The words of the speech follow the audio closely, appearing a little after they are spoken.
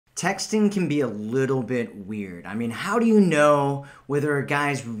Texting can be a little bit weird. I mean, how do you know whether a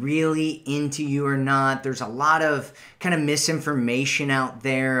guy's really into you or not? There's a lot of kind of misinformation out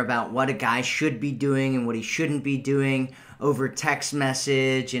there about what a guy should be doing and what he shouldn't be doing over text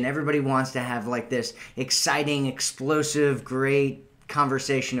message, and everybody wants to have like this exciting, explosive, great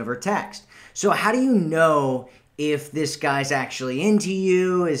conversation over text. So how do you know if this guy's actually into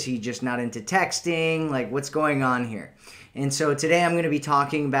you? Is he just not into texting? Like, what's going on here? And so today I'm going to be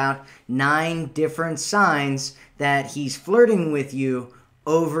talking about 9 different signs that he's flirting with you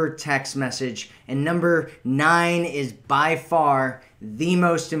over text message. And number 9 is by far the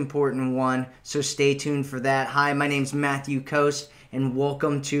most important one. So stay tuned for that. Hi, my name's Matthew Coast, and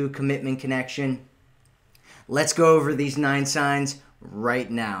welcome to Commitment Connection. Let's go over these 9 signs right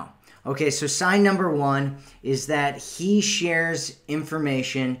now. Okay, so sign number 1 is that he shares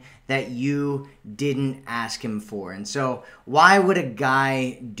information that you didn't ask him for. And so why would a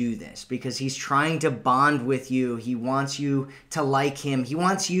guy do this? Because he's trying to bond with you. He wants you to like him. He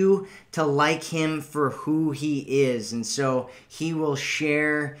wants you to like him for who he is. And so he will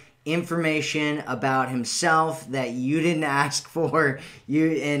share information about himself that you didn't ask for,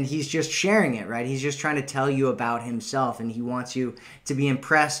 and he's just sharing it, right? He's just trying to tell you about himself, and he wants you to be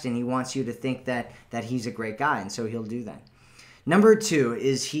impressed, and he wants you to think that he's a great guy, and so he'll do that. Number 2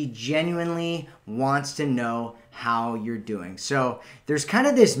 is he genuinely wants to know how you're doing. So there's kind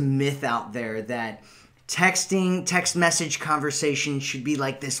of this myth out there that text message conversation should be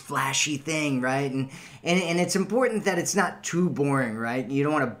like this flashy thing, right? And it's important that it's not too boring, right? You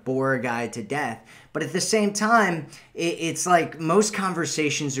don't want to bore a guy to death. But at the same time, it's like most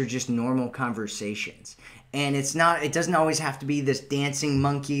conversations are just normal conversations. And it doesn't always have to be this dancing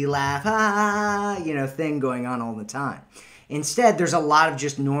monkey laugh, thing going on all the time. Instead, there's a lot of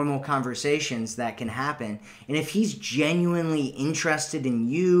just normal conversations that can happen. And if he's genuinely interested in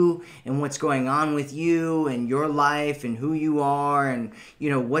you and what's going on with you and your life and who you are and,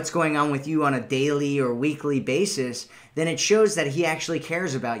 what's going on with you on a daily or weekly basis, then it shows that he actually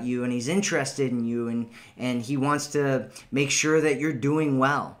cares about you and he's interested in you and he wants to make sure that you're doing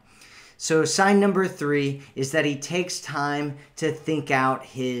well. So sign number 3 is that he takes time to think out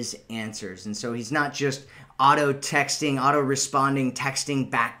his answers. And so he's not just auto-responding, texting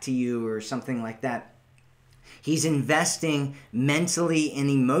back to you or something like that. He's investing mentally and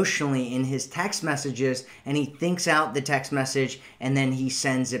emotionally in his text messages, and he thinks out the text message and then he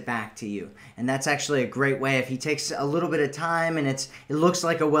sends it back to you. And that's actually a great way. If he takes a little bit of time and it looks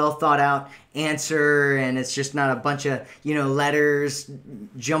like a well thought out answer and it's just not a bunch of, letters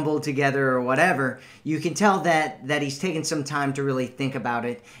jumbled together or whatever, you can tell that he's taken some time to really think about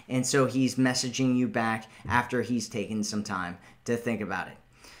it. And so he's messaging you back after he's taken some time to think about it.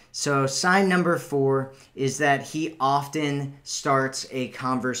 So sign number 4 is that he often starts a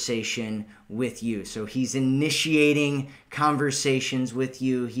conversation with you. So he's initiating conversations with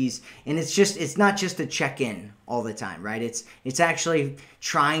you. It's not just a check-in all the time, right? It's actually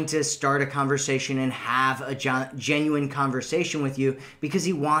trying to start a conversation and have a genuine conversation with you because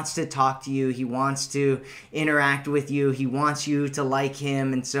he wants to talk to you. He wants to interact with you. He wants you to like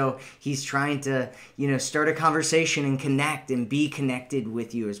him. And so he's trying to, start a conversation and connect and be connected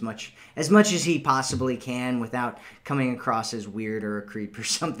with you as much as he possibly can without coming across as weird or a creep or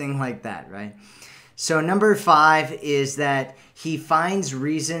something like that, right? So number 5 is that he finds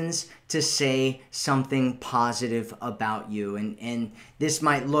reasons to say something positive about you. And this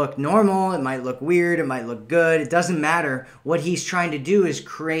might look normal, it might look weird, it might look good. It doesn't matter. What he's trying to do is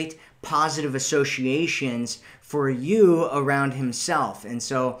create positive associations for you around himself. And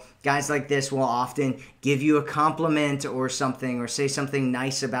so guys like this will often give you a compliment or something, or say something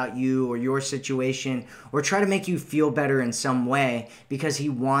nice about you or your situation, or try to make you feel better in some way because he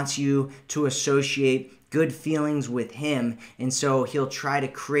wants you to associate good feelings with him. And so he'll try to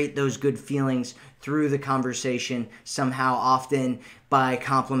create those good feelings through the conversation somehow, often by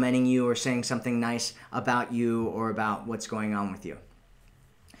complimenting you or saying something nice about you or about what's going on with you.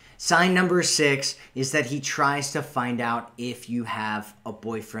 Sign number 6 is that he tries to find out if you have a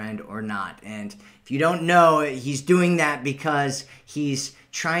boyfriend or not. And if you don't know, he's doing that because he's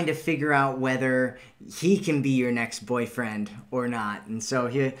trying to figure out whether he can be your next boyfriend or not. And so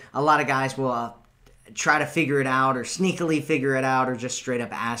a lot of guys will try to figure it out or sneakily figure it out or just straight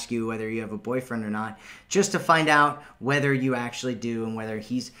up ask you whether you have a boyfriend or not, just to find out whether you actually do and whether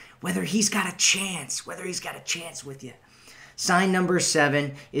he's got a chance with you. Sign number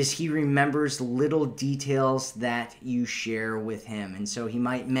 7 is he remembers little details that you share with him. And so he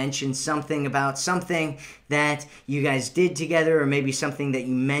might mention something about something that you guys did together, or maybe something that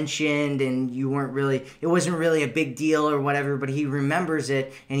you mentioned and it wasn't really a big deal or whatever, but he remembers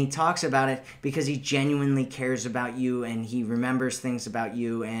it and he talks about it because he genuinely cares about you and he remembers things about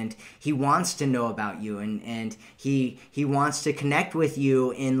you and he wants to know about you, and he wants to connect with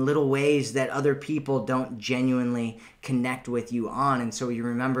you in little ways that other people don't genuinely connect with you on, and so he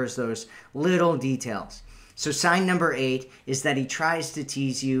remembers those little details. So sign number 8 is that he tries to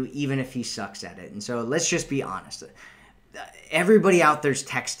tease you even if he sucks at it. And so let's just be honest. Everybody out there's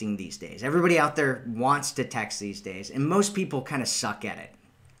texting these days. Everybody out there wants to text these days, and most people kind of suck at it.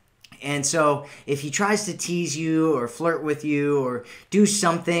 And so if he tries to tease you or flirt with you or do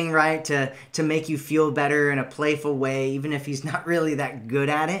something, right, to make you feel better in a playful way, even if he's not really that good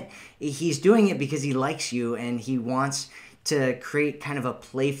at it, he's doing it because he likes you and he wants to create kind of a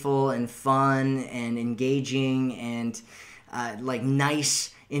playful and fun and engaging and like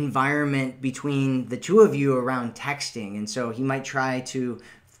nice environment between the two of you around texting. And so he might try to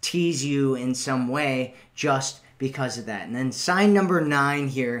tease you in some way just because of that. And then sign number 9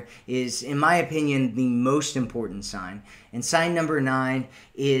 here is, in my opinion, the most important sign. And sign number 9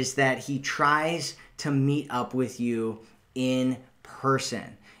 is that he tries to meet up with you in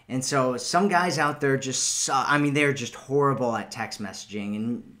person. And so some guys out there they're just horrible at text messaging,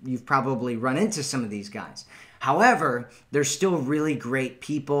 and you've probably run into some of these guys. However, they're still really great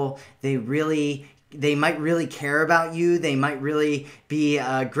people. They might really care about you. They might really be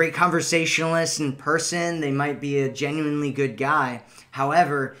a great conversationalist in person. They might be a genuinely good guy.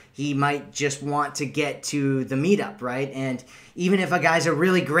 However, he might just want to get to the meetup, right? And even if a guy's a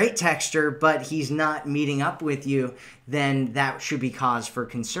really great texter, but he's not meeting up with you, then that should be cause for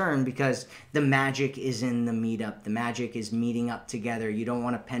concern, because the magic is in the meetup. The magic is meeting up together. You don't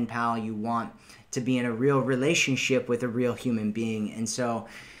want a pen pal. You want to be in a real relationship with a real human being. And so,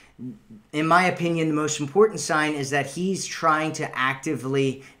 in my opinion, the most important sign is that he's trying to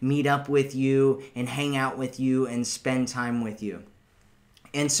actively meet up with you and hang out with you and spend time with you.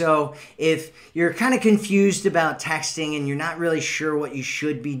 And so if you're kind of confused about texting and you're not really sure what you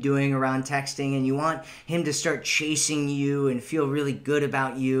should be doing around texting, and you want him to start chasing you and feel really good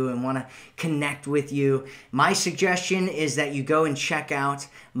about you and want to connect with you, my suggestion is that you go and check out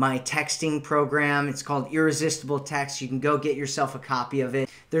my texting program. It's called Irresistible Text. You can go get yourself a copy of it.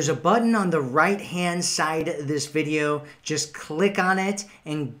 There's a button on the right-hand side of this video. Just click on it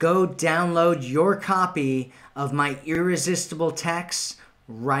and go download your copy of my Irresistible Text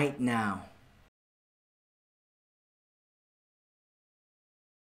right now.